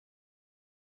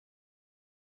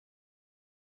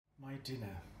My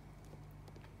dinner,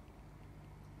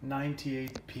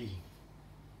 98p.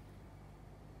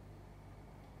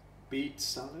 Beet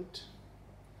salad,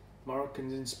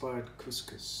 Moroccan-inspired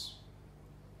couscous.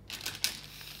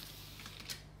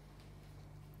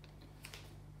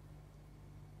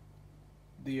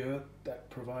 The earth that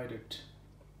provided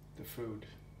the food.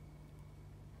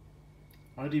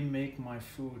 I didn't make my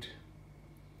food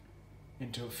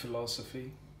into a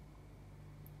philosophy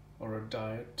or a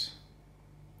diet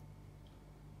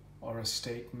or a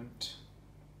statement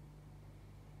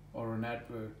or an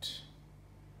advert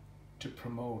to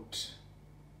promote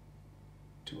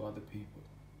to other people.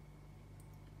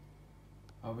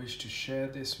 I wish to share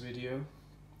this video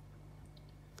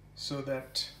so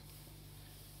that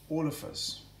all of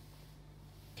us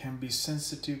can be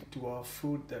sensitive to our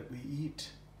food that we eat,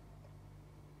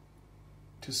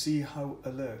 to see how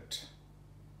alert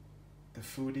the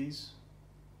food is,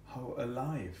 how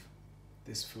alive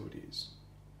this food is.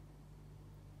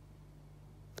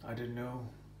 I don't know,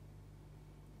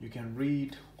 you can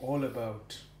read all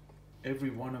about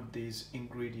every one of these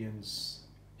ingredients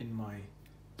in my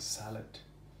salad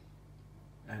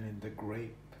and in the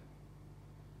grape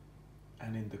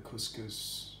and in the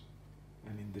couscous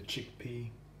and in the chickpea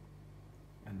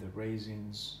and the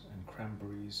raisins and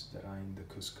cranberries that are in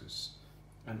the couscous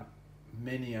and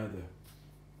many other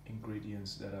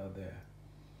ingredients that are there.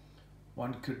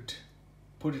 One could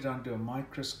put it under a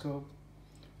microscope,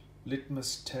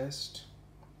 litmus test,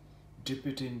 dip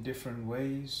it in different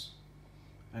ways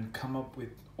and come up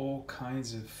with all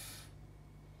kinds of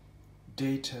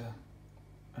data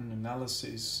and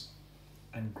analysis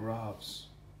and graphs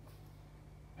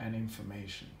and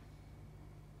information.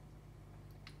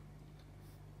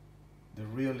 The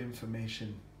real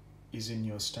information is in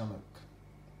your stomach.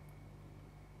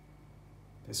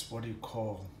 That's what you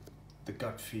call the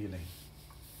gut feeling.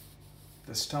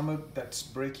 The stomach that's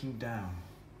breaking down.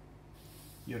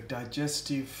 Your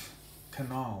digestive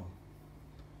canal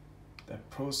that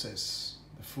process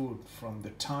the food from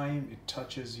the time it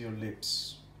touches your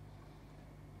lips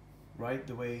right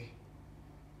the way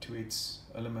to its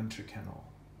alimentary canal.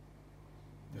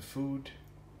 The food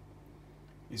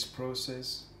is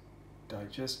processed,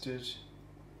 digested,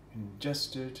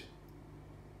 ingested,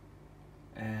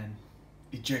 and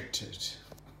ejected.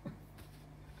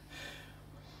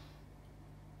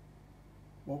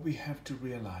 What we have to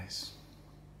realize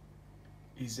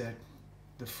is that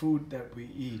the food that we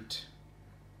eat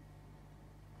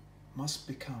must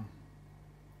become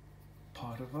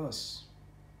part of us.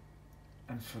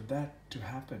 And for that to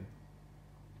happen,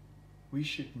 we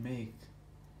should make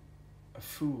a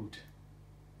food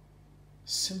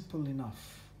simple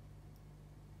enough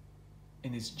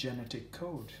in its genetic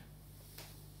code.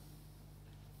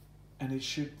 And it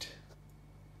should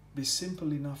be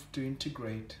simple enough to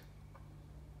integrate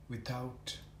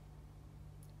without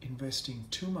investing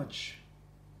too much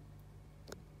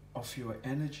of your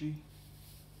energy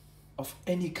of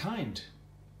any kind.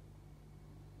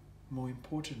 More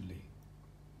importantly,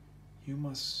 you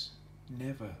must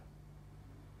never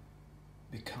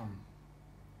become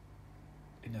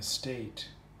in a state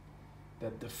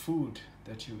that the food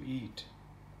that you eat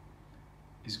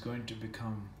is going to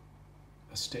become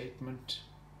a statement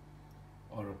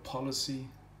or a policy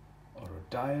or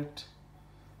a diet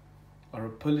or a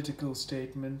political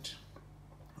statement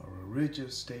or a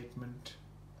religious statement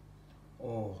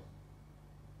or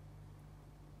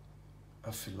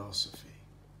a philosophy.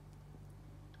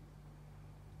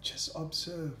 Just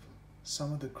observe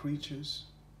some of the creatures.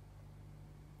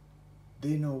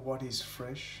 They know what is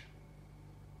fresh.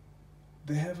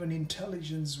 They have an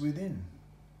intelligence within.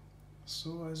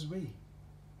 So as we,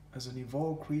 as an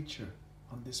evolved creature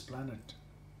on this planet,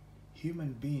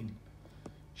 human being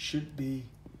should be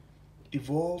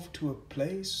evolved to a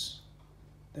place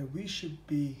that we should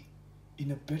be in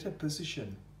a better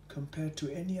position compared to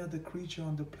any other creature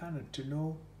on the planet to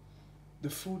know the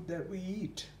food that we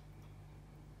eat.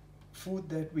 Food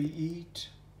that we eat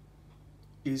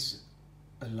is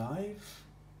alive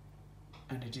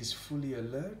and it is fully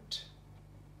alert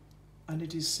and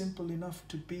it is simple enough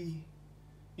to be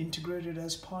integrated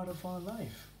as part of our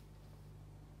life.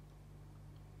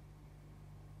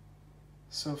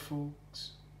 So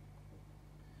folks,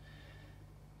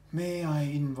 may I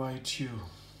invite you.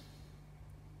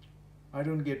 I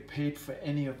don't get paid for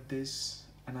any of this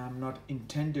and I'm not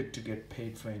intended to get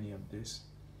paid for any of this.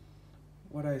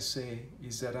 What I say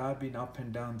is that I've been up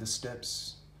and down the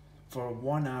steps for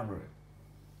 1 hour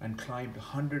and climbed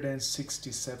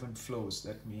 167 floors.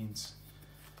 That means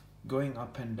going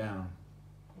up and down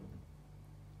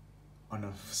on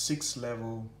a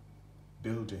 6-level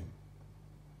building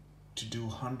to do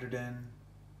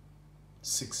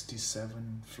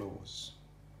 167 floors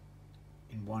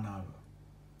in 1 hour.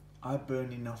 I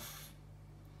burn enough.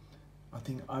 I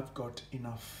think I've got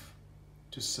enough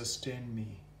to sustain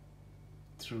me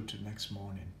through to next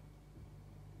morning.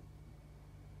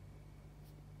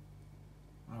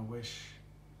 I wish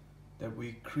that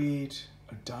we create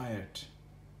a diet,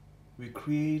 we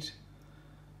create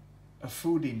a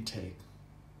food intake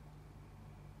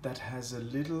that has a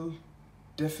little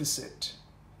deficit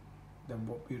than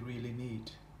what we really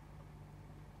need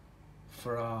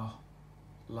for our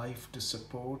life to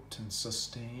support and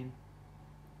sustain,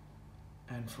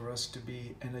 and for us to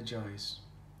be energized.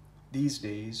 These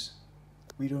days,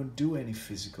 we don't do any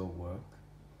physical work.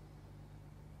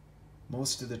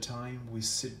 Most of the time, we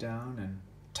sit down and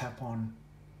tap on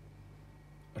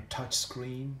a touch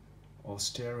screen or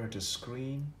stare at a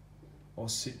screen or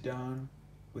sit down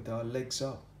with our legs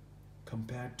up,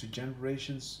 compared to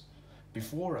generations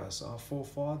before us, our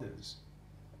forefathers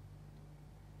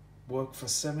work for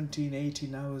 17,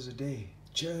 18 hours a day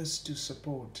just to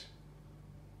support,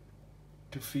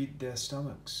 to feed their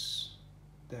stomachs,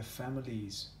 their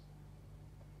families.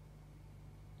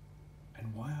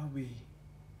 And why are we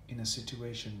in a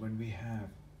situation when we have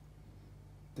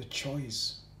the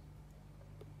choice,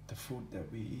 the food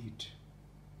that we eat?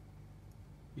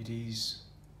 It is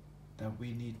that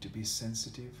we need to be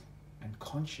sensitive and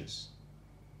conscious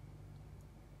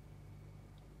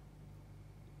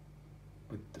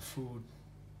with the food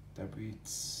that we eat,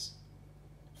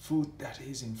 food that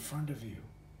is in front of you,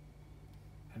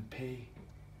 and pay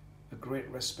a great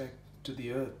respect to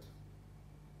the earth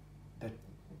that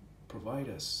provides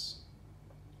us.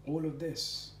 All of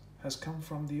this has come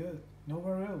from the earth,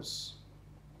 nowhere else.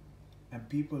 And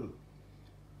people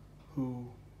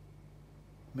who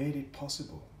made it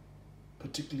possible,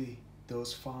 particularly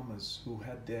those farmers who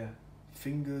had their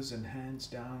fingers and hands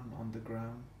down on the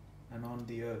ground and on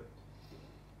the earth.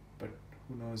 But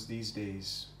who knows these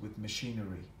days with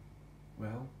machinery?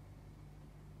 Well,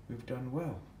 we've done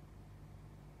well.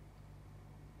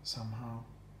 Somehow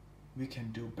we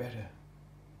can do better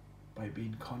by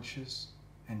being conscious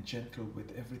and gentle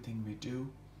with everything we do,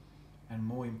 and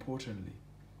more importantly,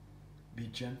 be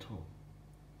gentle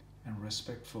and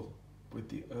respectful with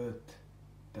the earth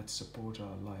that support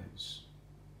our lives.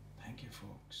 Thank you,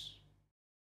 folks.